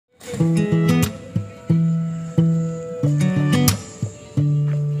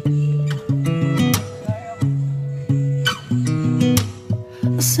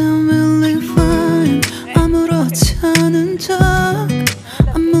sound really fine. 아무렇지 않은 척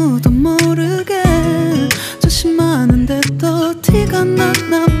아무도 모르게 조심하는데 또 티가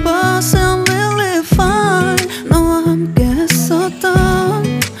났나 봐. Sound really fine. 너와 함께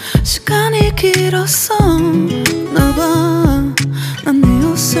했었던 시간이 길었어. 나 봐, 난 네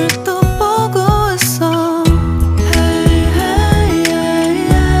옷을 또 보고 있어. Hey, hey, yeah,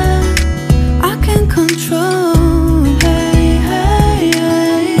 yeah. I can't control. Hey, hey,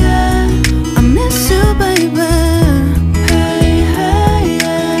 yeah, yeah. I miss you, baby. Hey, hey,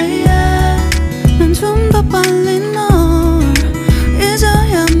 yeah, yeah. 난 좀 더 빨리 널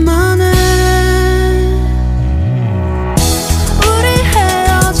잊어야만 해. 우리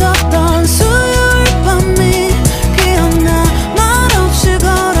헤어졌던 수요일 밤이 기억나. 말없이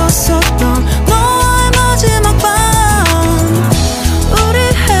걸었었던 너와의 마지막 밤. 우리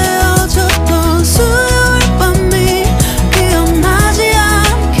헤어졌던 수요일 밤이 기억나지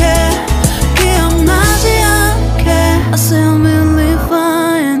않게, 기억나지 않게. I sound really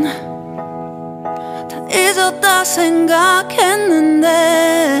fine. 다 잊었다 생각했는데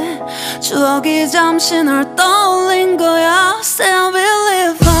추억이 잠시 널 떠올린 거야. Sound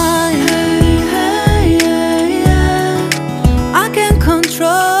really fine. Hey, hey, yeah, yeah. I can't control.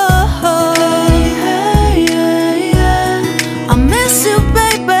 Hey, hey, yeah, yeah. I miss you,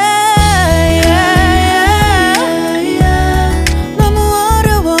 baby. Yeah, yeah, yeah. 너무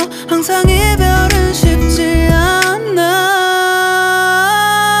어려워. 항상 이별은 쉽지 않아.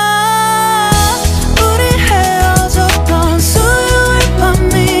 우리 헤어졌던 수요일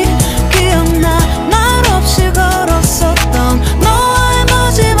밤이 기억나. 말없이 걸었었던 너와의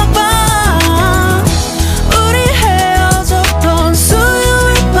마지막 밤. 우리 헤어졌던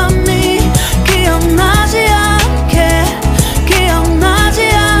수요일 밤이 기억나지 않게,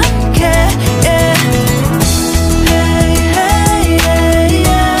 기억나지 않게. Yeah. Hey, hey, yeah,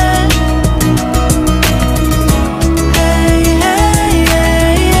 yeah. Hey, hey, yeah,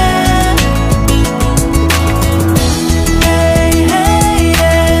 yeah. Hey, hey,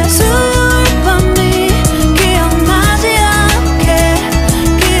 yeah. 수요일 밤이 기억나지 않게,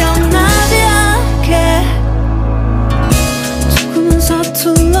 기억나지 않게. 조금은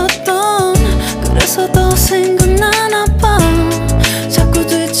서툴렀던 그래서 더 생각나나 봐. 자꾸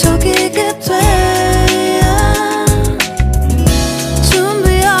뒤척이게 돼.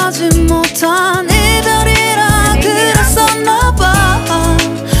 준비하지 못한 이별이라 그랬었나 봐.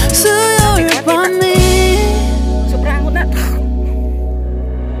 수요일 밤이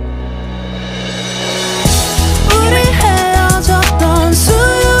우리 헤어졌던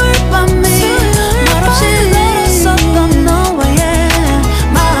수요일 밤이 말없이 걸었었던 너와의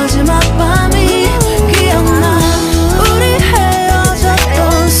마지막 밤이 기억나. 우리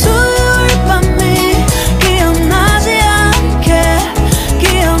헤어졌던 수요일 밤이 기억나지 않게,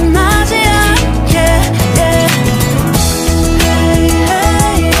 기억나지 않게. Yeah. Hey,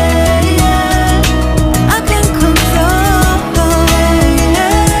 hey, yeah, yeah. I can't control. Hey,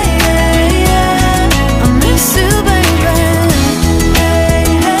 hey, yeah, yeah. I miss you, baby. Hey,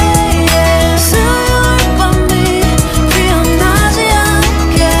 hey, yeah. 수요일 밤이 기억나지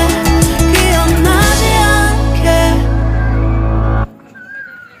않게, 기억나지 않게.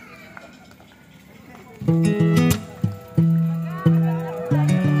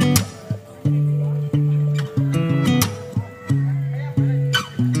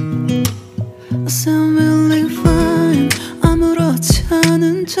 I sound really fine. 아무렇지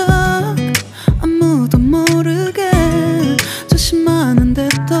않은 척 아무도 모르게 조심하는데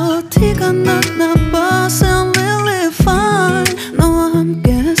또 티가 났나 봐. Sound really fine. 너와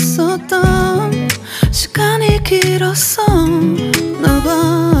함께 했었던 시간이 길었어. 나 봐,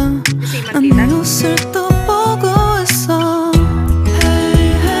 난 네 옷을 또 보고 있어.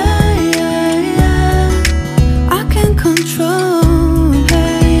 Hey, hey, yeah, yeah. I can't control.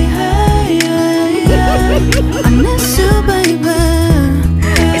 Hey, hey, yeah, yeah. I miss you, baby.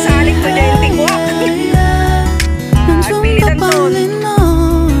 Isalik ko na yung tingwak. 난 좀 더 빨리 널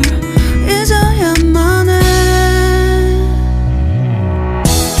잊어야만 해.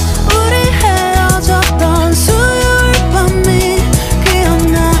 우리 헤어졌던 수요일 밤이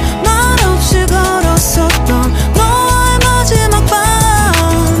기억나. 말없이 걸었었던 너와의 마지막 밤.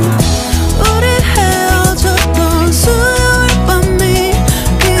 우리 헤어졌던 수요일 밤이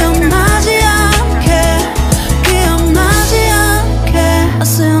기억나지 않게, 기억나지 않게. I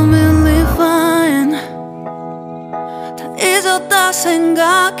sound really fine. 다 잊었다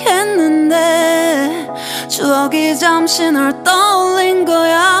생각했는데 추억이 잠시 널 떠올린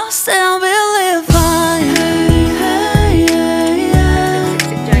거야.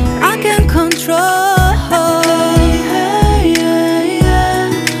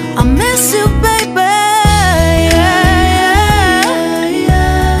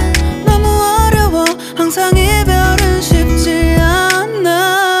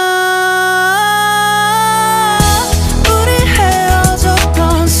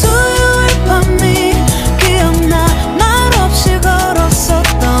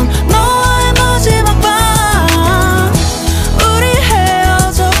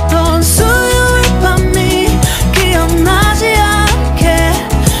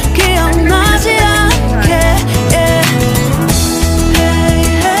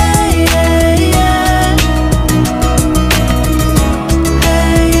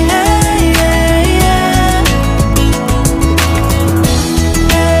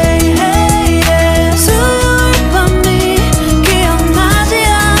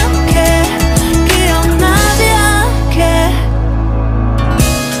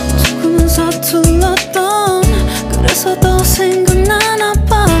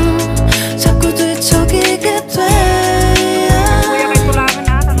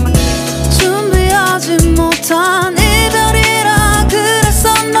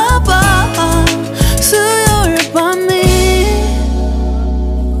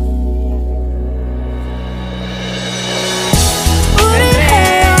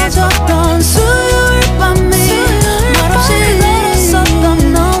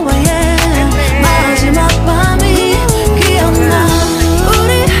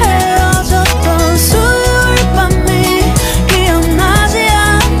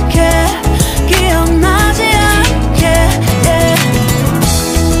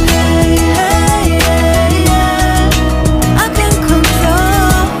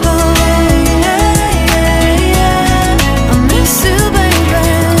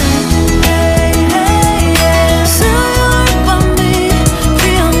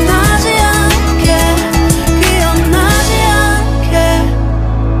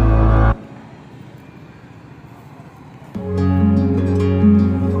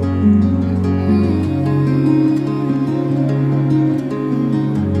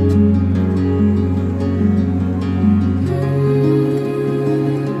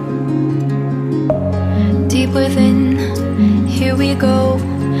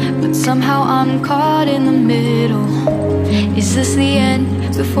 Somehow I'm caught in the middle. Is this the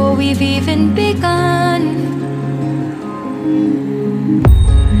end before we've even begun?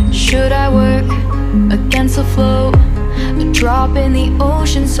 Should I work against the flow? A drop in the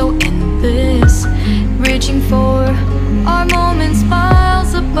ocean so endless, reaching for our moments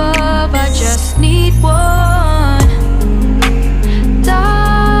miles above. I just need one.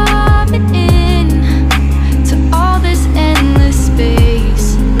 Diving in to all this endless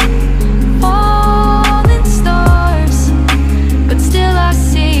space, falling stars, but still I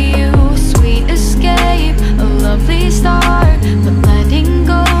see you. Sweet escape, a lovely start, but letting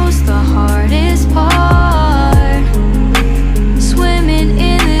go's the hardest part. Swimming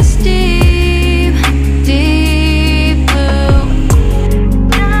in this deep, deep blue.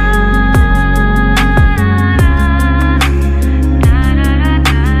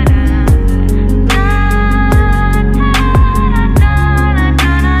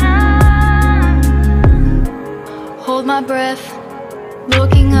 Hold my breath,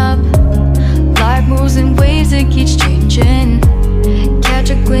 looking up. Life moves in waves that keeps changing. Catch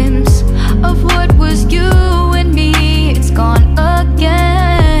a glimpse of what was you and me. It's gone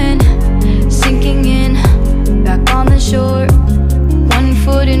again. Sinking in, back on the shore. One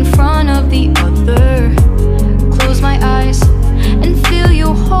foot in front of the other. Close my eyes and feel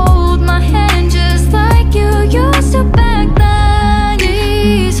you hold my hand just like you used to back then.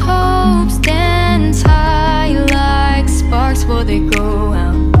 These hopes dance high like sparks before they go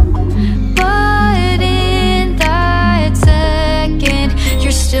out. But in that second,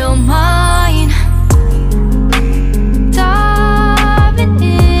 you're still mine. Diving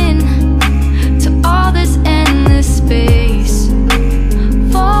in to all this endless space,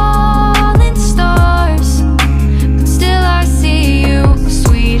 falling stars, but still I see you. A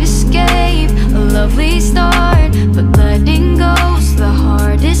sweet escape, a lovely start, but letting go's the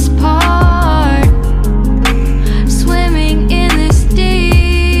hardest part. Swimming in this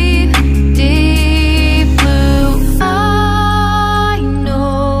deep, deep blue. I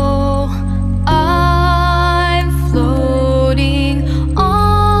know I'm floating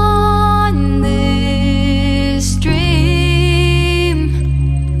on this dream,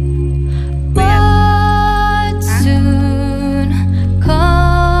 but soon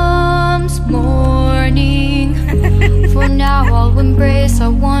comes morning. For now I'll embrace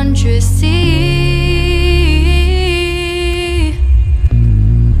our wondrous sea.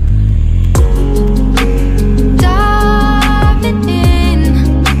 Diving in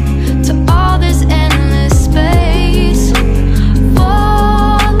to all this endless space,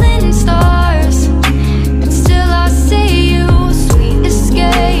 falling stars, but still I see you. Sweet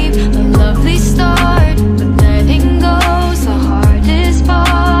escape, a lovely start, but letting go's the hardest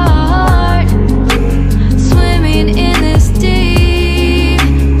part. Swimming in this deep,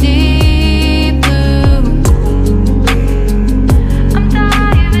 deep blue. I'm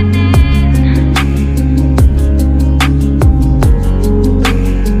diving in.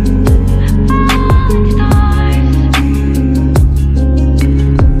 Falling stars,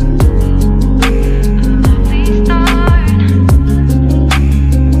 a lovely start.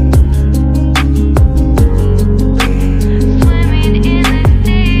 Swimming in this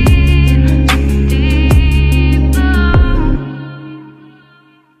deep, deep blue.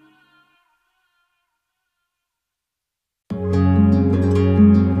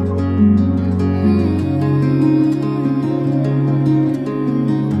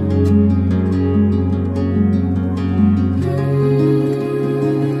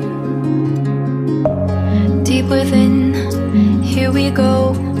 Deep within, here we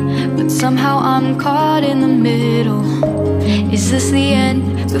go. But somehow I'm caught in the middle. Is this the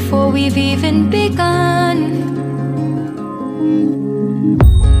end before we've even begun?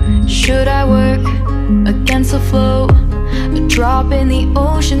 Should I work against the flow? A drop in the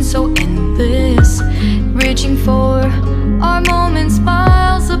ocean so endless, reaching for our moments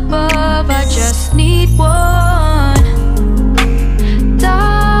miles above. I just need one.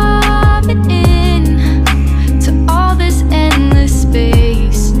 Diving in to all this endless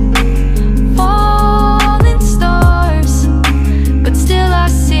space, falling stars, but still I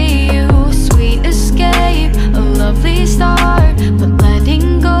see you. Sweet escape, a lovely start, but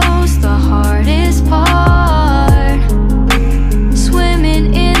letting go's the hardest part.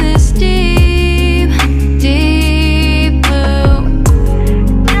 Swimming in this deep, deep blue.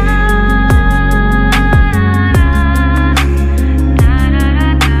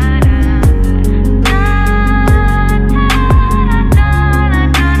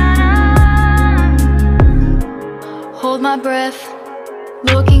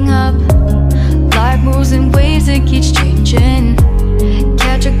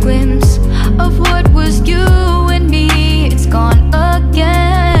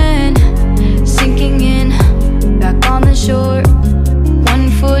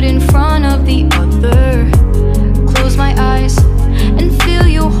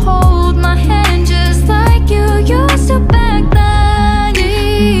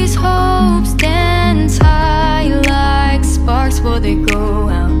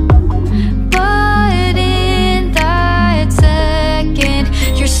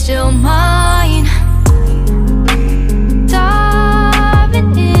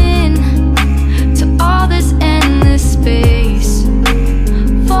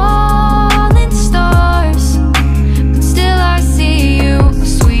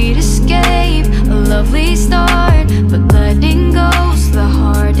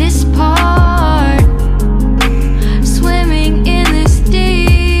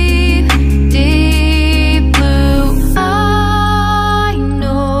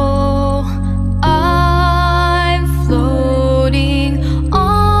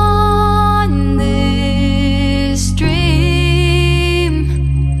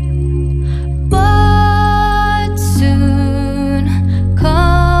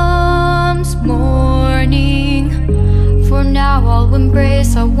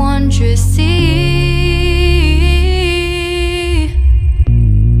 embrace our wondrous sea.